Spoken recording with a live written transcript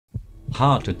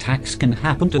Heart attacks can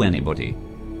happen to anybody.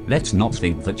 Let's not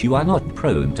think that you are not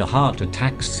prone to heart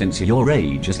attacks since your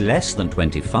age is less than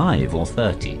 25 or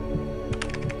 30.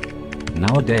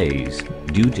 Nowadays,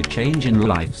 due to change in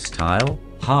lifestyle,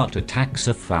 heart attacks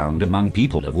are found among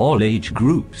people of all age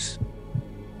groups.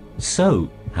 So,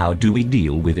 how do we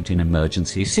deal with it in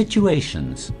emergency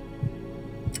situations?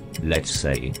 Let's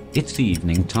say it's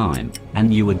evening time,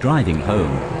 and you are driving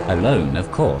home, alone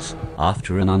of course,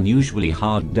 after an unusually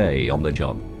hard day on the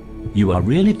job. You are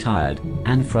really tired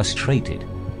and frustrated.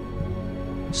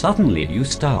 Suddenly you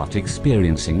start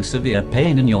experiencing severe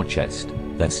pain in your chest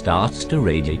that starts to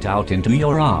radiate out into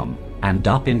your arm and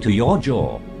up into your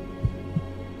jaw.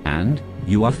 And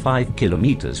you are 5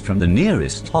 kilometers from the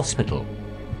nearest hospital.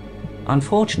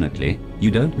 Unfortunately,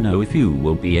 you don't know if you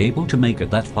will be able to make it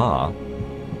that far.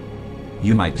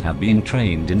 You might have been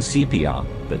trained in CPR,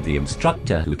 but the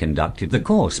instructor who conducted the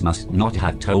course must not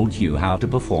have told you how to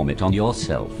perform it on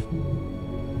yourself.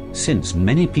 Since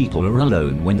many people are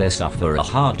alone when they suffer a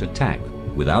heart attack,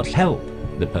 without help,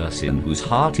 the person whose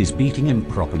heart is beating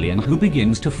improperly and who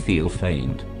begins to feel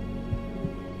faint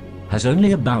has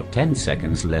only about 10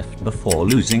 seconds left before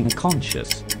losing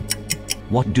conscious.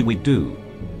 What do we do?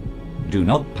 Do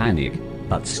not panic,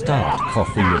 but start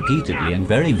coughing repeatedly and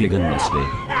very vigorously.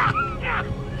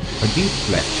 A deep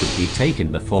breath should be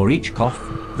taken before each cough.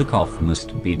 The cough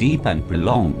must be deep and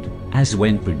prolonged, as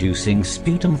when producing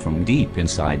sputum from deep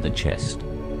inside the chest.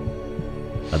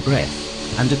 A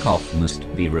breath and a cough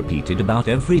must be repeated about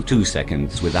every 2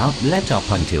 seconds without let up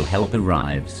until help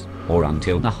arrives, or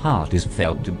until the heart is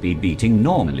felt to be beating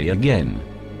normally again.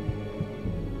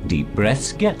 Deep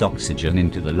breaths get oxygen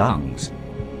into the lungs,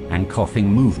 and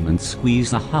coughing movements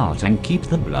squeeze the heart and keep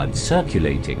the blood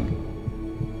circulating.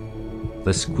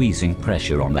 The squeezing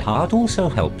pressure on the heart also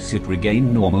helps it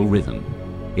regain normal rhythm.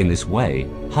 In this way,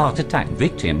 heart attack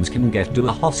victims can get to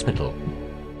a hospital